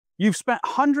You've spent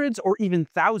hundreds or even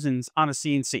thousands on a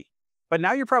CNC, but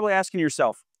now you're probably asking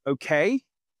yourself, okay,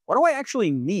 what do I actually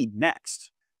need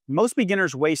next? Most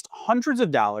beginners waste hundreds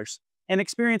of dollars and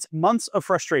experience months of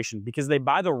frustration because they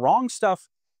buy the wrong stuff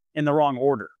in the wrong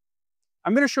order.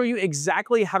 I'm going to show you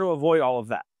exactly how to avoid all of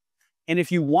that. And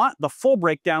if you want the full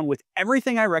breakdown with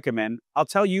everything I recommend, I'll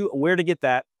tell you where to get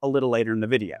that a little later in the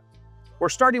video. We're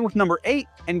starting with number 8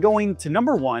 and going to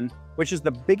number 1, which is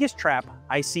the biggest trap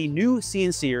I see new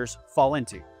CNCers fall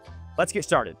into. Let's get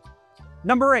started.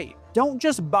 Number 8, don't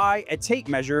just buy a tape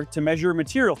measure to measure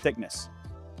material thickness.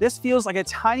 This feels like a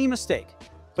tiny mistake,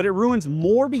 but it ruins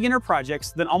more beginner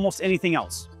projects than almost anything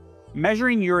else.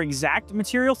 Measuring your exact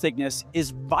material thickness is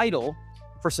vital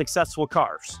for successful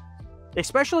carves,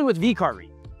 especially with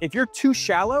V-carving. If you're too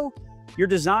shallow, your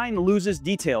design loses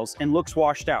details and looks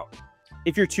washed out.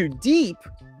 If you're too deep,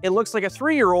 it looks like a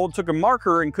 3-year-old took a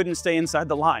marker and couldn't stay inside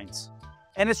the lines.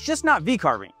 And it's just not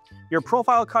V-carving. Your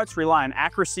profile cuts rely on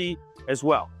accuracy as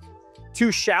well.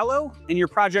 Too shallow and your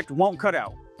project won't cut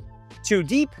out. Too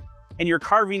deep and you're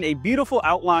carving a beautiful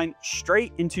outline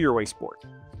straight into your wasteboard.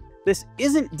 This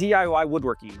isn't DIY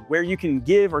woodworking where you can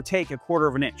give or take a 1/4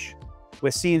 of an inch.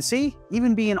 With CNC,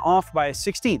 even being off by a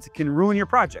 1/16 can ruin your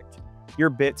project, your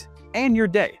bit, and your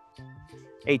day.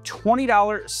 A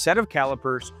 $20 set of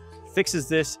calipers fixes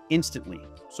this instantly,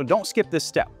 so don't skip this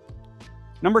step.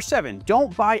 Number 7,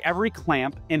 don't buy every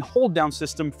clamp and hold down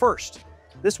system first.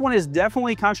 This one is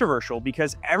definitely controversial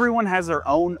because everyone has their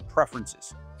own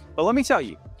preferences. But let me tell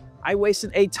you, I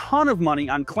wasted a ton of money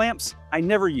on clamps I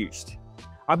never used.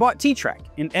 I bought T-Track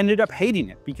and ended up hating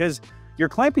it because your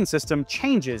clamping system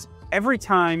changes every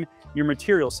time your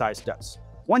material size does.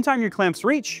 One time your clamps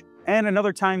reach and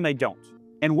another time they don't.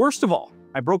 And worst of all,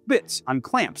 I broke bits on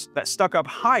clamps that stuck up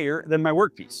higher than my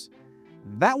workpiece.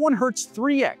 That one hurts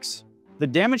 3x. The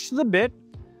damage to the bit,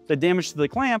 the damage to the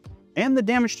clamp, and the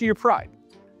damage to your pride.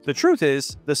 The truth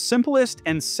is, the simplest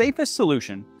and safest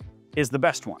solution is the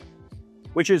best one,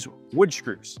 which is wood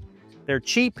screws. They're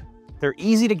cheap, they're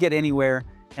easy to get anywhere,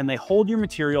 and they hold your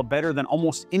material better than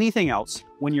almost anything else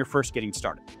when you're first getting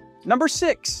started. Number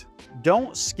 6,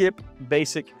 don't skip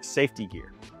basic safety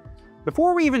gear.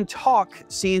 Before we even talk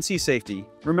CNC safety,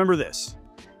 remember this.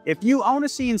 If you own a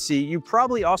CNC, you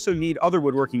probably also need other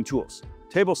woodworking tools,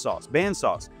 table saws, band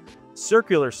saws,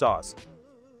 circular saws,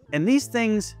 and these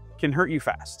things can hurt you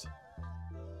fast.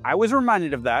 I was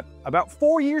reminded of that about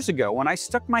 4 years ago when I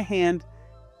stuck my hand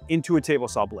into a table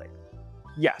saw blade.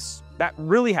 Yes, that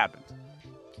really happened.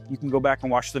 You can go back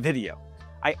and watch the video.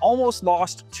 I almost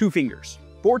lost 2 fingers,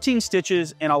 14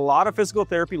 stitches, and a lot of physical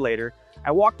therapy later.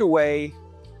 I walked away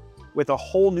with a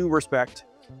whole new respect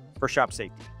for shop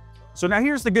safety. So now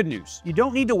here's the good news. You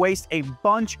don't need to waste a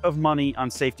bunch of money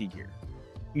on safety gear.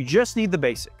 You just need the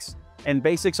basics, and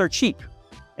basics are cheap.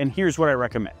 And here's what I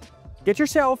recommend. Get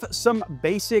yourself some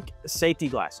basic safety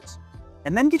glasses,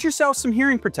 and then get yourself some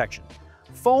hearing protection.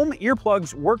 Foam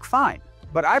earplugs work fine,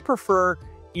 but I prefer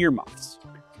earmuffs.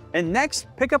 And next,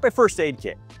 pick up a first aid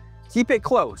kit. Keep it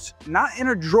close, not in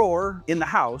a drawer in the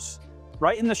house,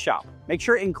 right in the shop. Make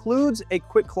sure it includes a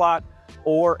quick clot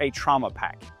or a trauma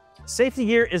pack. Safety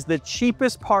gear is the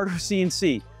cheapest part of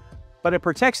CNC, but it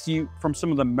protects you from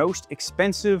some of the most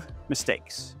expensive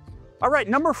mistakes. All right,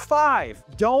 number 5,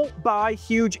 don't buy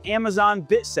huge Amazon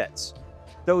bit sets.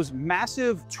 Those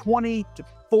massive 20 to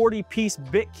 40 piece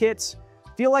bit kits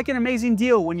feel like an amazing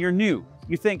deal when you're new.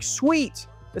 You think, sweet,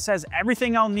 this has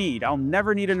everything I'll need. I'll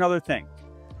never need another thing.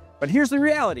 But here's the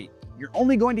reality. You're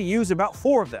only going to use about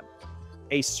 4 of them.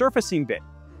 A surfacing bit,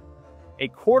 a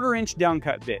 1/4 inch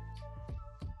downcut bit,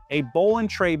 a bowl and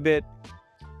tray bit,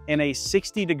 and a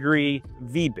 60-degree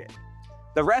V bit.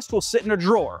 The rest will sit in a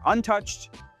drawer,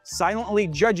 untouched, silently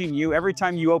judging you every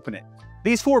time you open it.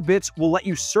 These 4 bits will let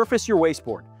you surface your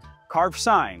wasteboard, carve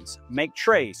signs, make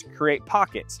trays, create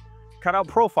pockets, cut out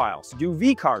profiles, do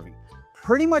V-carving,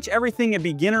 pretty much everything a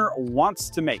beginner wants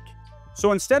to make.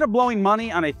 So instead of blowing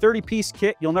money on a 30-piece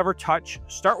kit you'll never touch,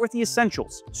 start with the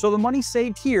essentials. So the money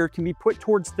saved here can be put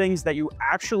towards things that you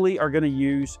actually are going to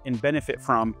use and benefit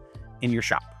from in your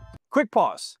shop. Quick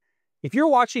pause. If you're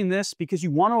watching this because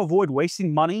you want to avoid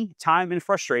wasting money, time, and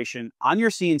frustration on your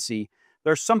CNC,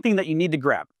 there's something that you need to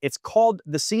grab. It's called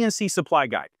the CNC Supply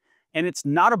Guide, and it's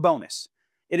not a bonus.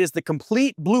 It is the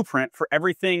complete blueprint for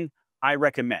everything I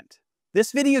recommend.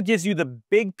 This video gives you the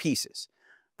big pieces.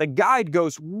 The guide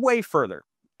goes way further.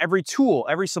 Every tool,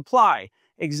 every supply,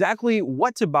 exactly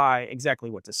what to buy, exactly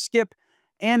what to skip,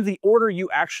 and the order you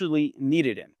actually need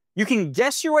it in. You can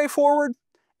guess your way forward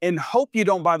and hope you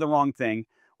don't buy the wrong thing,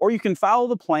 or you can follow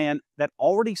the plan that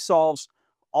already solves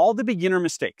all the beginner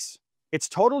mistakes. It's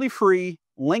totally free,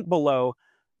 link below.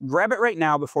 Grab it right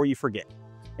now before you forget.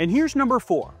 And here's number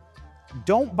 4.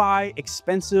 Don't buy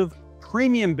expensive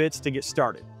premium bits to get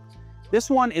started. This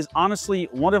one is honestly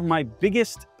one of my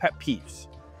biggest pet peeves.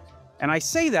 And I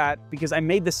say that because I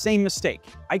made the same mistake.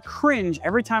 I cringe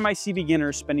every time I see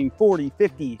beginners spending $40,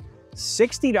 $50,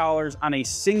 $60 on a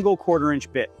single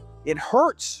 1/4-inch bit. It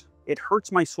hurts. It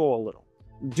hurts my soul a little.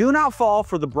 Do not fall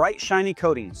for the bright, shiny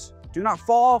coatings. Do not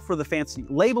fall for the fancy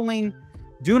labeling.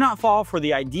 Do not fall for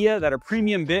the idea that a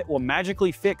premium bit will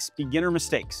magically fix beginner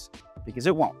mistakes, because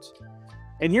it won't.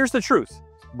 And here's the truth.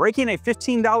 Breaking a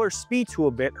 $15 speed tool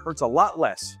bit hurts a lot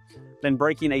less than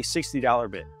breaking a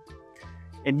 $60 bit.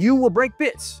 And you will break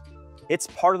bits. It's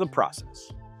part of the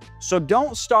process. So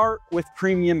don't start with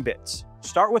premium bits.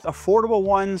 Start with affordable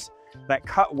ones that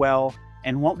cut well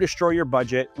and won't destroy your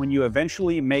budget when you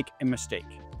eventually make a mistake.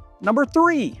 Number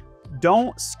 3,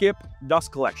 don't skip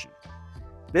dust collection.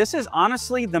 This is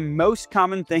honestly the most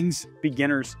common things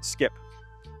beginners skip.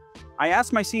 I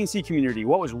asked my CNC community,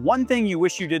 what was one thing you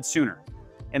wish you did sooner?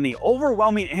 And the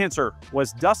overwhelming answer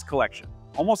was dust collection.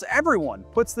 Almost everyone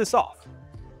puts this off,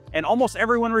 and almost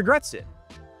everyone regrets it.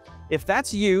 If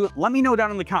that's you, let me know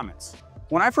down in the comments.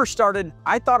 When I first started,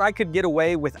 I thought I could get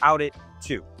away without it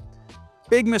too.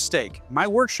 Big mistake. My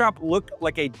workshop looked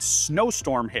like a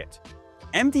snowstorm hit.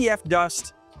 MDF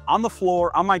dust on the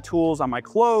floor, on my tools, on my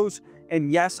clothes, and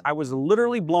yes, I was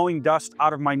literally blowing dust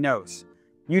out of my nose.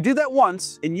 You do that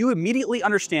once, and you immediately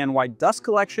understand why dust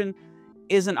collection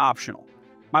isn't optional.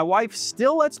 My wife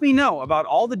still lets me know about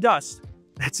all the dust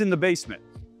that's in the basement.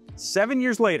 7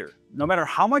 years later, no matter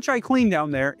how much I clean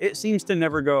down there, it seems to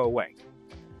never go away.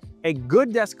 A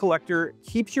good dust collector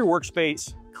keeps your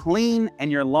workspace clean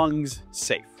and your lungs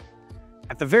safe.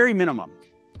 At the very minimum,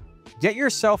 get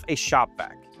yourself a shop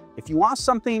vac. If you want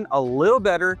something a little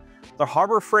better, the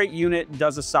Harbor Freight unit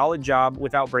does a solid job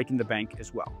without breaking the bank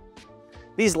as well.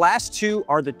 These last 2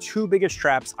 are the 2 biggest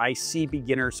traps I see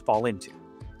beginners fall into.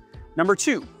 Number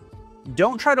 2,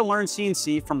 don't try to learn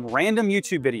CNC from random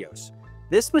YouTube videos.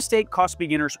 This mistake costs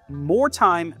beginners more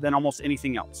time than almost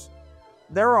anything else.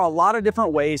 There are a lot of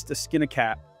different ways to skin a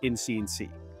cat in CNC.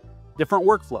 Different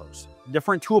workflows,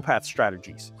 different toolpath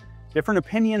strategies, different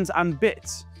opinions on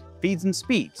bits, feeds and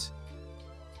speeds.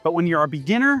 But when you're a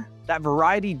beginner, that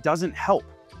variety doesn't help.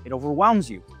 It overwhelms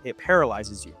you, it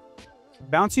paralyzes you.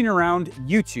 Bouncing around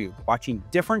YouTube, watching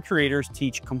different creators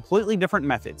teach completely different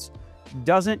methods,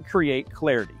 doesn't create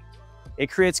clarity. It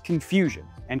creates confusion,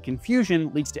 and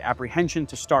confusion leads to apprehension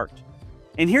to start.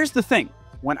 And here's the thing,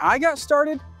 when I got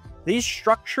started, these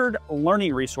structured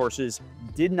learning resources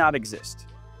did not exist.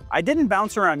 I didn't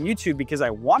bounce around YouTube because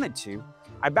I wanted to.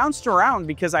 I bounced around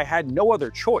because I had no other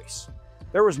choice.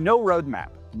 There was no roadmap,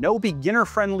 no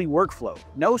beginner-friendly workflow,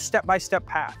 no step-by-step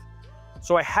path.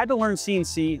 So I had to learn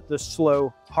CNC the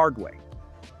slow, hard way.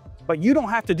 But you don't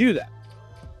have to do that.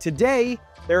 Today,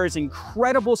 there is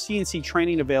incredible CNC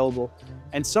training available,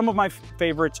 and some of my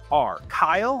favorites are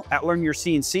Kyle at Learn Your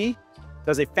CNC,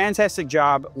 does a fantastic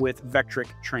job with Vectric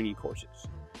training courses.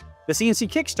 The CNC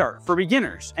Kickstart for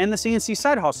beginners and the CNC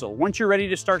Side Hustle once you're ready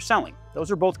to start selling. Those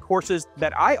are both courses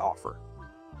that I offer.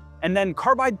 And then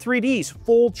Carbide 3D's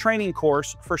full training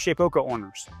course for Shapeoko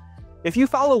owners. If you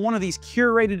follow one of these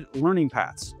curated learning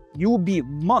paths, you will be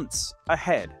months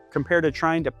ahead compared to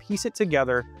trying to piece it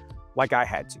together like I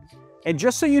had to. And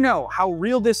just so you know how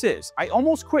real this is, I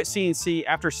almost quit CNC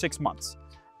after 6 months.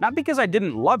 Not because I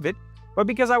didn't love it, but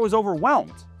because I was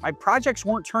overwhelmed. My projects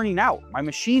weren't turning out. My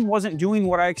machine wasn't doing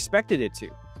what I expected it to.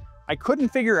 I couldn't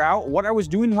figure out what I was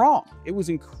doing wrong. It was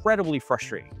incredibly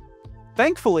frustrating.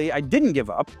 Thankfully, I didn't give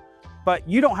up, but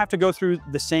you don't have to go through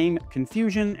the same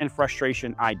confusion and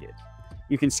frustration I did.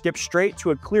 You can skip straight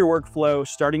to a clear workflow,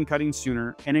 starting cutting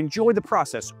sooner, and enjoy the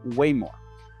process way more.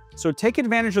 So take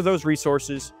advantage of those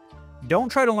resources. Don't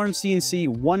try to learn CNC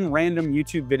one random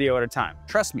YouTube video at a time.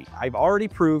 Trust me, I've already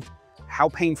proved how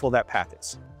painful that path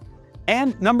is.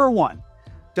 And number 1,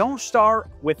 don't start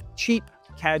with cheap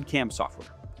CAD CAM software.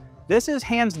 This is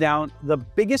hands down the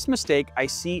biggest mistake I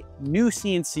see new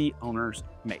CNC owners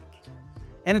make.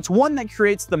 And it's one that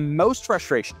creates the most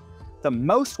frustration, the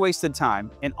most wasted time,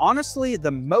 and honestly,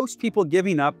 the most people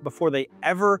giving up before they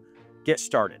ever get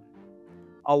started.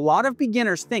 A lot of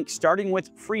beginners think starting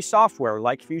with free software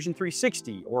like Fusion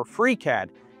 360 or FreeCAD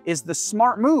is the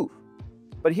smart move.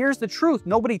 But here's the truth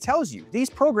nobody tells you. These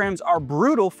programs are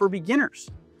brutal for beginners.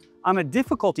 On a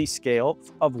difficulty scale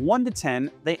of 1 to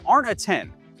 10, they aren't a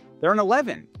 10. They're an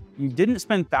 11. You didn't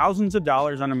spend thousands of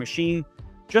dollars on a machine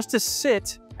just to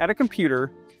sit at a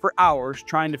computer for hours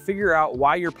trying to figure out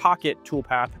why your pocket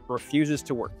toolpath refuses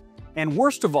to work. And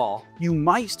worst of all, you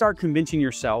might start convincing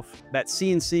yourself that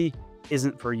CNC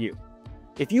isn't for you.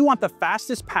 If you want the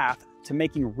fastest path to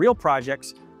making real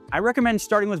projects, I recommend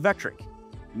starting with Vectric.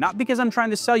 Not because I'm trying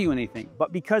to sell you anything,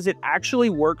 but because it actually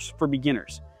works for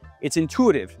beginners. It's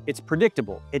intuitive, it's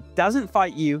predictable, it doesn't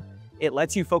fight you, it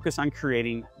lets you focus on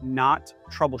creating, not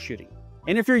troubleshooting.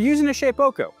 And if you're using a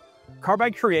Shapeoko,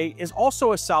 Carbide Create is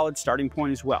also a solid starting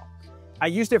point as well. I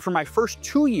used it for my first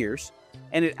 2 years,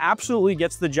 and it absolutely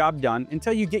gets the job done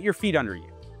until you get your feet under you.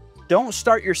 Don't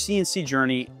start your CNC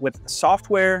journey with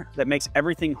software that makes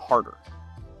everything harder.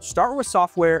 Start with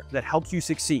software that helps you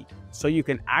succeed so you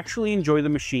can actually enjoy the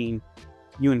machine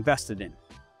you invested in.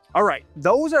 All right,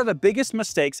 those are the biggest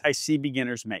mistakes I see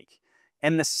beginners make,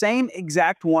 and the same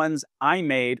exact ones I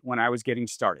made when I was getting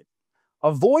started.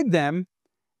 Avoid them,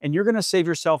 and you're gonna save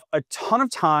yourself a ton of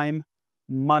time,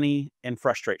 money, and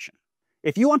frustration.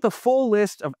 If you want the full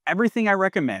list of everything I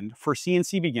recommend for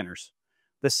CNC beginners,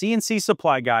 the CNC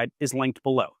supply guide is linked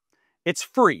below. It's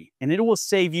free, and it will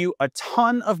save you a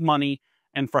ton of money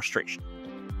and frustration.